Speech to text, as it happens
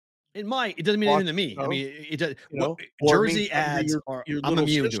It might. It doesn't mean anything Watch to the me. I show, mean, it does. What or it means jersey something to ads are? your I'm little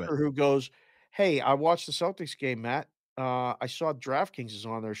immune to it. sister who goes, "Hey, I watched the Celtics game, Matt. I saw DraftKings is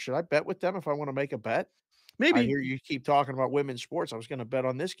on there. Should I bet with them if I wanna make a bet? I Maybe hear you keep talking about women's sports. I was gonna bet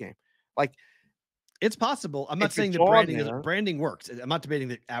on this game." Like, it's possible. I'm not if saying it's that on branding is there, branding works. I'm not debating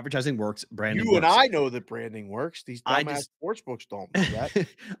that advertising works. Branding you and works. I know that branding works. These I dumbass just sports books don't know that.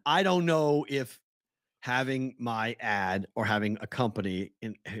 I don't know if having my ad or having a company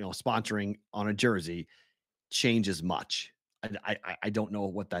in sponsoring on a jersey changes much. I don't know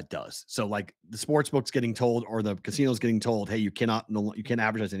what that does. So like the sports books getting told or the casinos getting told, hey, you can't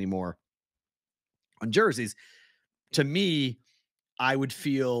advertise anymore on jerseys. To me, I would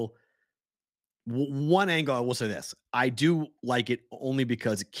feel one angle. I will say this: I do like it only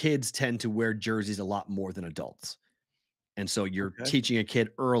because kids tend to wear jerseys a lot more than adults, and so you're Okay, teaching a kid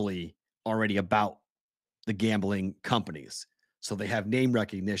early already about the gambling companies. So they have name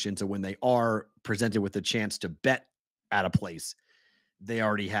recognition. So when they are presented with the chance to bet at a place, they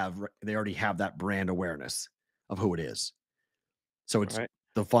already have that brand awareness of who it is. So it's alright.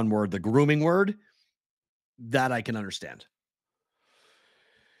 the fun word, the grooming word that I can understand.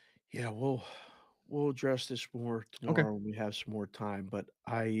 Yeah, we'll address this more Okay. tomorrow when we have some more time, but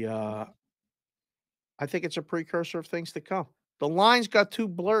I think it's a precursor of things to come. The lines got too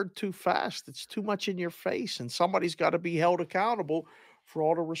blurred too fast. It's too much in your face, and somebody's gotta be held accountable for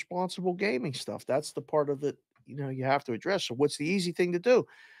all the responsible gaming stuff. That's the part of it, you have to address. So what's the easy thing to do?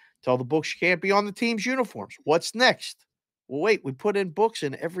 Tell the books you can't be on the team's uniforms. What's next? Well, wait, we put in books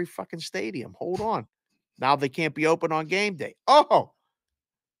in every fucking stadium. Hold on. Now they can't be open on game day. Oh,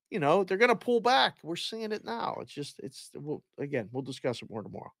 they're gonna pull back. We're seeing it now. It's just we'll discuss it more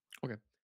tomorrow. Okay.